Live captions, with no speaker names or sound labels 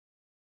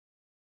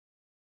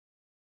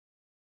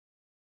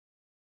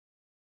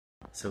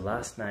So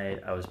last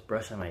night I was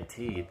brushing my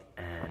teeth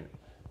and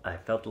I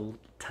felt a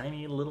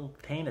tiny little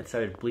pain. It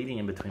started bleeding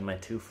in between my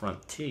two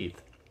front teeth.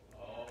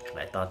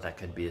 I thought that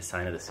could be a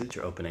sign of the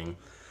suture opening.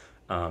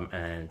 Now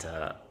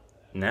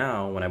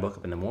when I woke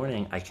up in the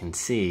morning, I can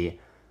see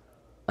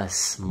a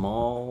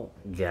small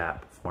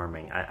gap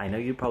forming. I know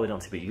you probably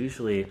don't see, but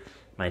usually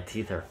my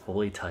teeth are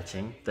fully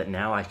touching, but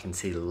now I can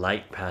see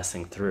light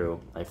passing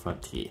through my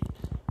front teeth.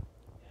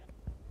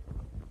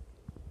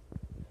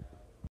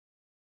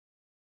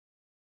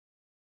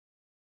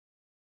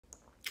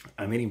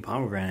 I'm eating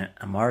pomegranate.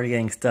 I'm already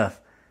getting stuff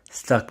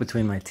stuck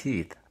between my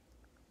teeth.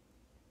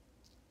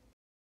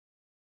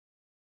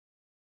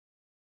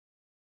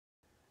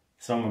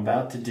 So I'm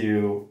about to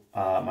do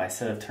my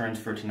set of turns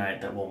for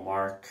tonight that will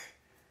mark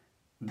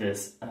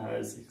this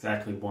as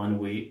exactly 1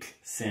 week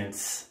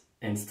since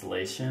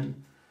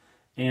installation.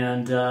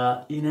 And,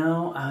 you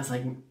know, I was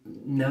like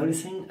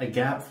noticing a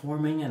gap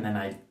forming, and then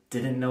I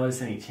didn't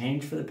notice any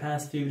change for the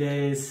past few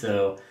days.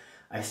 So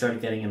I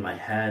started getting in my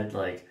head,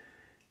 like,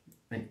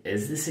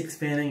 is this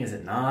expanding? Is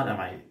it not? Am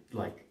I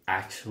like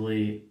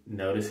actually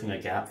noticing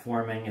a gap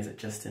forming? Is it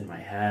just in my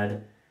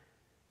head?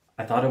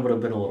 I thought it would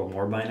have been a little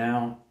more by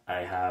now.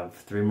 I have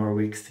 3 more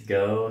weeks to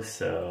go,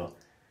 so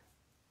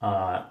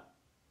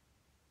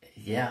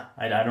yeah,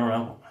 I don't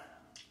know.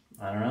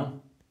 I don't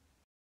know.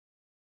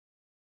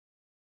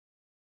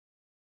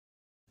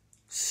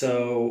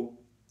 So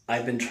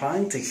I've been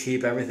trying to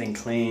keep everything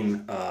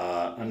clean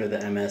under the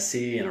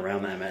MSE and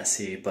around the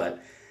MSE, but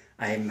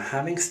I'm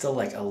having still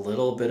like a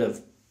little bit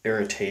of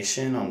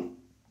irritation on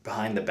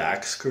behind the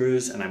back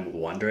screws, and I'm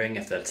wondering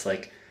if that's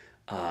like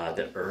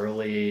the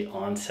early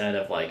onset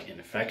of like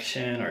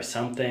infection or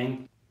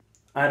something.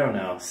 I don't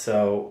know.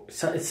 So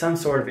it's some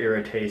sort of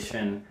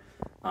irritation.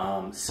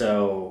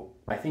 So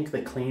I think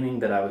the cleaning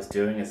that I was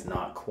doing is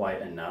not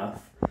quite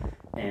enough.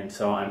 And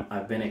so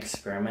I've been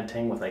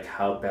experimenting with like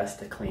how best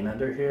to clean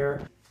under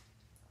here.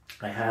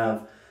 I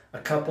have a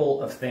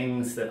couple of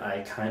things that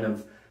I kind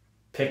of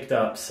picked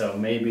up, so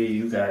maybe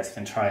you guys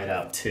can try it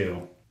out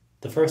too.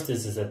 The first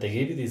is that they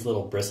gave you these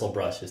little bristle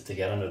brushes to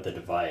get under the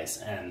device,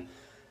 and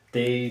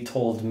they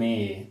told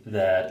me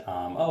that,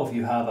 oh, if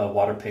you have a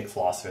water pick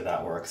flosser,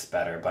 that works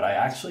better. But I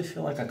actually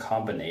feel like a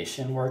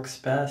combination works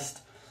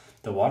best.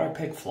 The water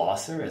pick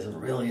flosser is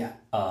really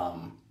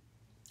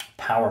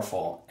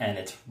powerful, and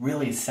it's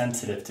really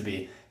sensitive to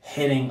be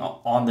hitting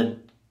on the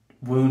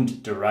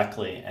wound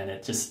directly, and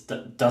it just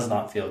does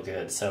not feel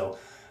good. So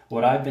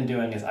what I've been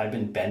doing is I've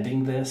been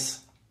bending this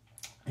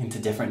into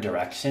different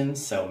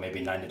directions, so maybe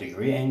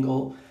 90-degree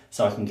angle,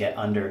 so I can get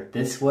under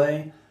this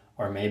way,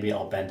 or maybe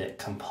I'll bend it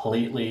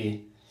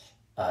completely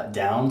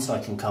down so I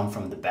can come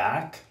from the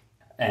back,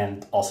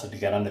 and also to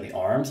get under the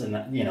arms, and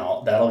that, you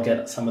know, that'll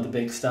get some of the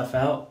big stuff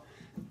out.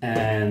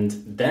 And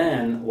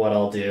then what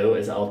I'll do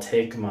is I'll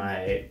take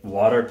my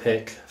water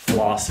pick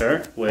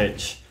flosser,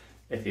 which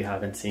if you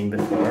haven't seen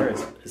before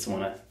is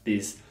one of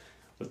these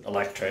with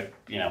electric,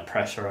 you know,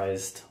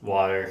 pressurized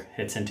water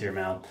hits into your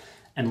mouth.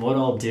 And what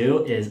I'll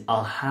do is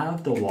I'll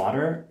have the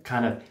water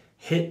kind of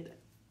hit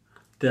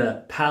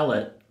the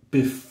palate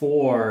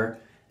before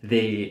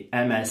the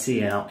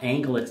MSE, and I'll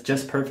angle it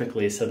just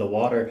perfectly so the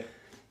water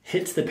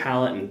hits the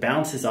palate and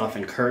bounces off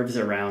and curves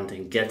around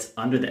and gets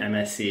under the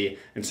MSE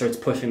and starts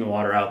pushing the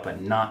water out,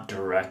 but not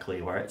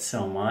directly where it's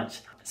so much.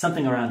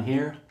 Something around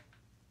here.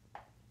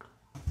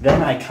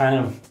 Then I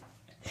kind of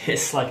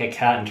hiss like a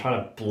cat and try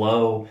to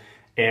blow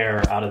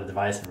air out of the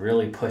device and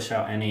really push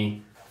out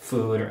any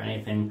food or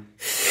anything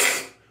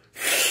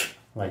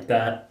like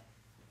that.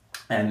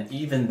 And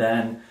even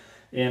then,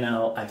 you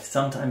know,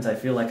 sometimes I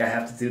feel like I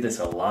have to do this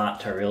a lot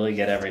to really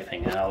get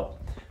everything out.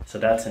 So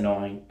that's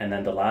annoying. And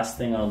then the last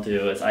thing I'll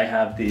do is I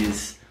have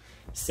these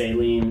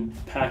saline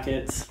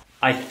packets.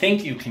 I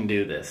think you can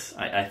do this.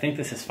 I think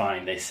this is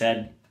fine. They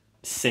said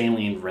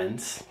saline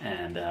rinse,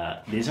 and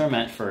these are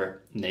meant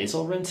for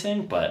nasal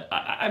rinsing, but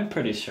I'm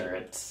pretty sure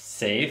it's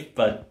safe.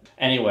 But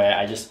anyway,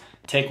 I just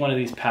take one of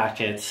these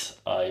packets.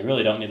 You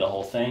really don't need the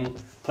whole thing.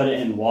 Put it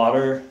in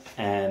water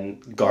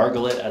and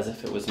gargle it as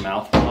if it was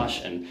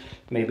mouthwash, and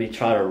maybe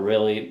try to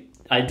really,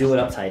 I do it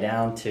upside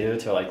down too,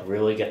 to like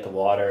really get the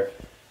water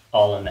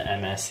all in the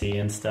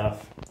MSE and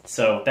stuff.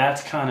 So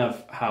that's kind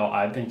of how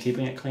I've been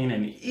keeping it clean.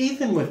 And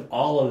even with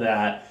all of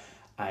that,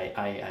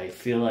 I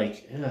feel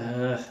like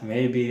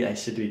maybe I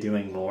should be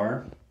doing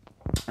more.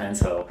 And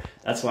so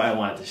that's why I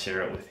wanted to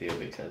share it with you,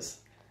 because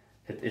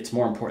it's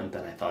more important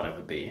than I thought it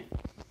would be.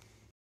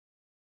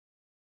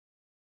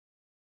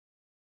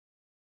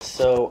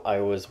 So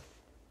I was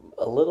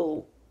a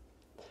little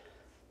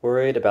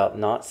worried about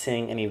not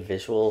seeing any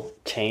visual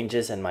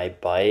changes in my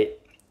bite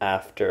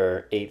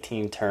after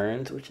 18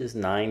 turns, which is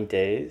 9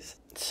 days.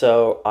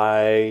 So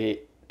I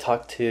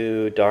talked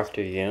to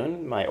Dr.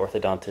 Yoon, my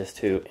orthodontist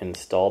who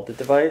installed the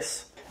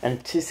device,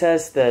 and she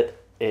says that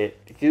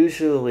it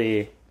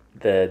usually,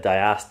 the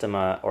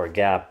diastema or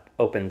gap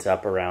opens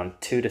up around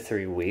 2 to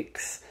 3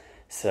 weeks.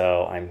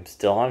 So I'm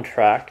still on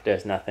track.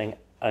 There's nothing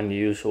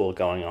unusual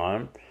going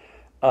on.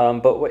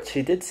 But what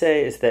she did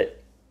say is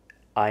that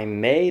I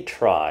may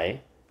try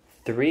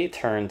 3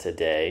 turns a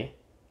day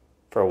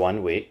for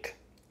 1 week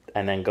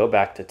and then go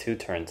back to 2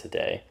 turns a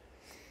day,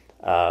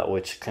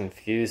 which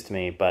confused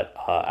me. But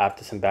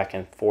after some back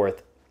and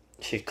forth,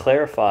 she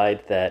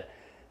clarified that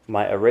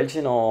my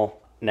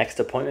original next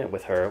appointment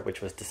with her,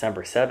 which was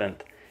December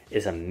 7th,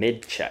 is a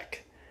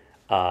mid-check.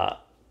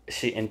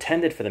 She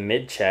intended for the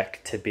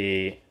mid-check to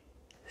be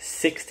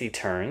 60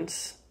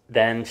 turns.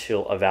 Then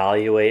she'll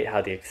evaluate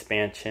how the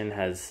expansion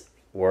has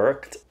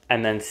worked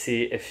and then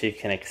see if she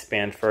can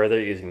expand further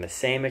using the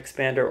same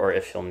expander or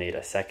if she'll need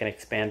a second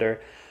expander.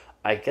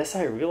 I guess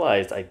I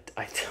realized I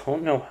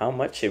don't know how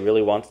much she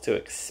really wants to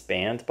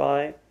expand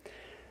by.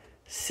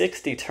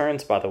 60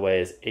 turns, by the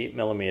way, is 8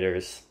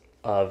 millimeters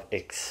of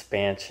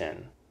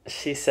expansion.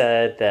 She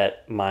said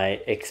that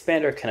my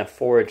expander can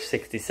afford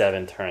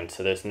 67 turns,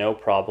 so there's no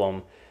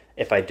problem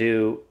if I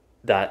do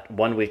that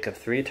 1 week of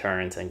 3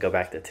 turns and go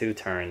back to 2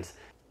 turns.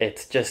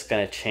 It's just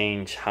going to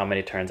change how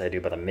many turns I do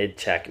by the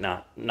mid-check,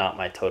 not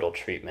my total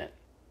treatment.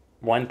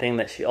 One thing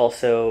that she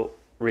also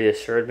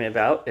reassured me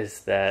about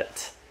is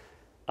that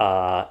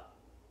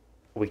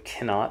we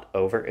cannot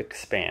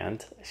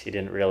overexpand. She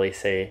didn't really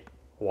say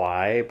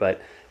why,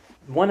 but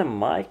one of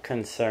my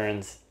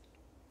concerns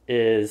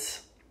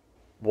is,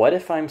 what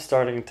if I'm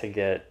starting to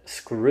get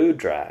screw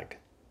drag,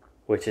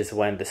 which is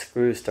when the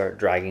screws start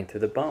dragging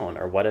through the bone?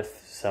 Or what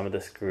if some of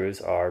the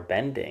screws are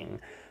bending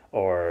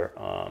or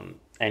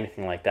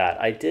anything like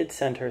that? I did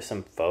send her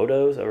some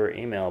photos over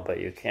email, but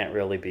you can't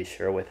really be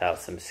sure without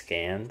some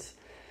scans.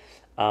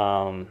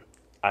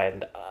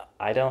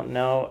 I don't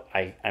know.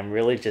 I'm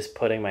really just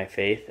putting my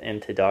faith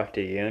into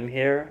Dr. Yoon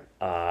here.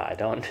 I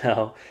don't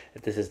know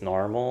if this is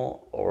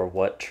normal or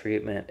what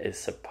treatment is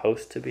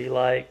supposed to be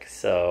like.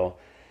 So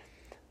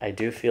I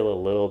do feel a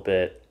little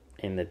bit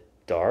in the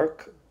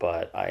dark,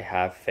 but I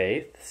have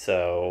faith.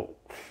 So,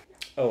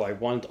 oh, I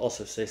wanted to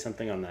also say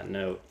something on that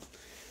note,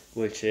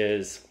 which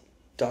is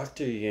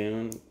Dr.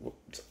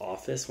 Yoon's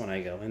office, when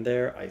I go in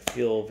there, I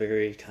feel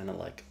very kind of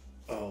like,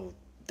 oh,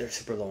 they're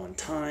super low on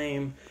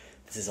time.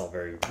 This is all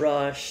very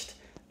rushed.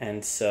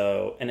 And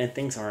then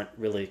things aren't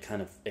really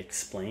kind of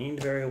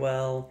explained very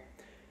well.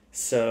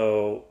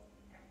 So,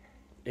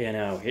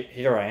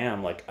 here I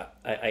am, like,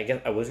 I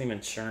guess I wasn't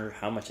even sure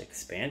how much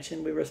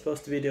expansion we were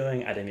supposed to be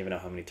doing. I didn't even know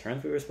how many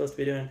turns we were supposed to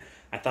be doing.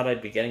 I thought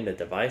I'd be getting the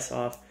device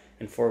off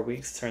in 4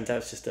 weeks. Turns out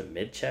it's just a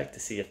mid-check to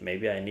see if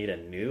maybe I need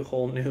a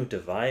whole new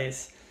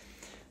device.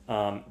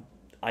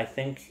 I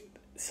think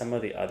some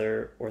of the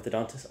other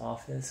orthodontist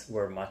office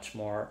were much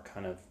more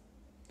kind of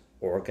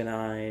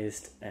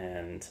organized,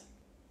 and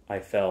I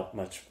felt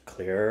much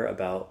clearer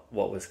about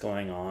what was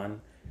going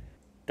on.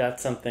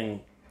 That's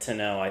something to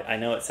know. I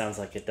know it sounds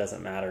like it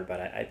doesn't matter, but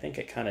I think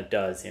it kind of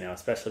does,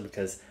 especially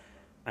because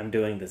I'm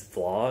doing this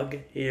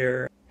vlog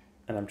here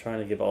and I'm trying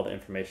to give all the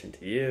information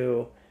to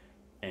you,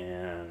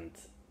 and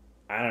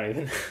I don't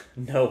even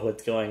know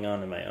what's going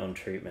on in my own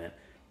treatment.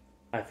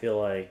 I feel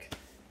like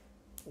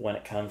when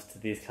it comes to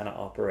these kind of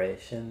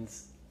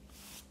operations,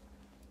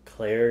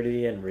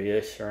 clarity and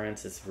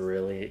reassurance is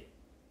really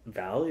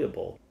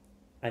valuable.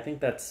 I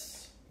think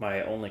that's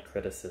my only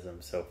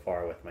criticism so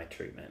far with my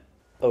treatment.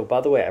 Oh,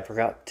 by the way, I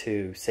forgot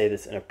to say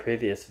this in a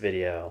previous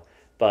video,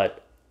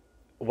 but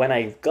when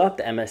I got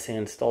the MSE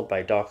installed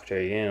by Dr.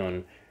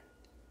 Yoon,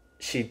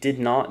 she did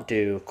not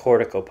do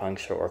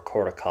corticopuncture or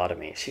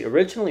corticotomy. She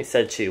originally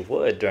said she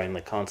would during the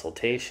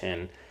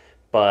consultation,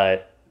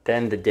 but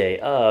then the day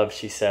of,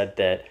 she said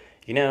that,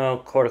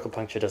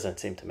 corticopuncture doesn't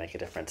seem to make a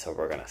difference, so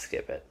we're going to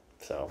skip it.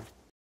 So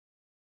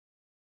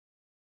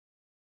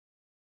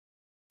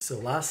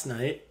last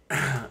night,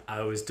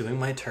 I was doing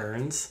my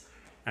turns,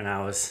 and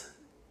I was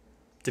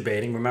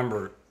debating.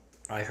 Remember,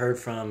 I heard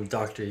from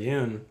Dr.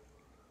 Yoon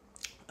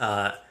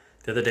the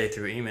other day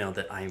through email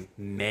that I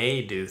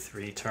may do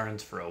 3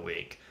 turns for a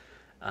week.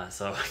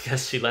 So I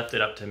guess she left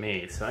it up to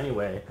me. So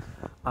anyway,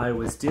 I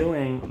was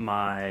doing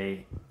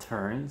my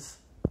turns,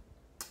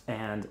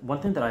 and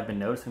one thing that I've been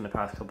noticing the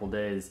past couple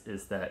days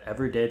is that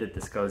every day that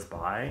this goes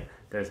by,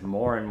 there's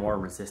more and more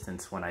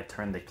resistance when I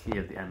turn the key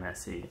of the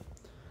MSE.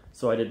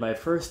 So I did my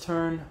first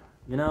turn,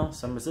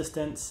 some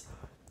resistance.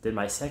 Did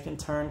my second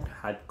turn,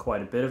 had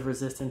quite a bit of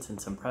resistance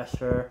and some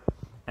pressure.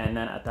 And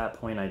then at that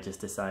point, I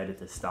just decided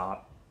to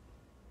stop.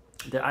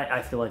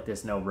 I feel like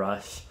there's no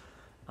rush.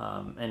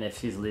 And if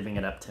she's leaving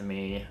it up to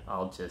me,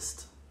 I'll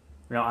just,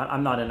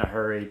 I'm not in a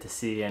hurry to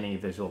see any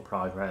visual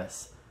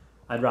progress.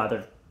 I'd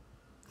rather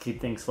keep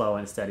things slow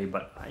and steady,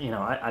 but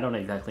I don't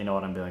exactly know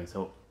what I'm doing.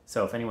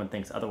 So if anyone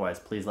thinks otherwise,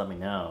 please let me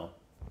know.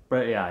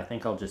 But yeah, I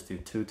think I'll just do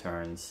 2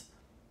 turns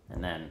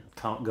and then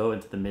go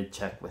into the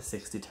mid-check with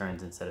 60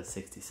 turns instead of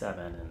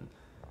 67, and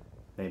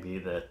maybe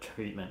the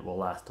treatment will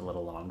last a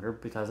little longer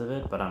because of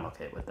it, but I'm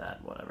okay with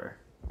that, whatever.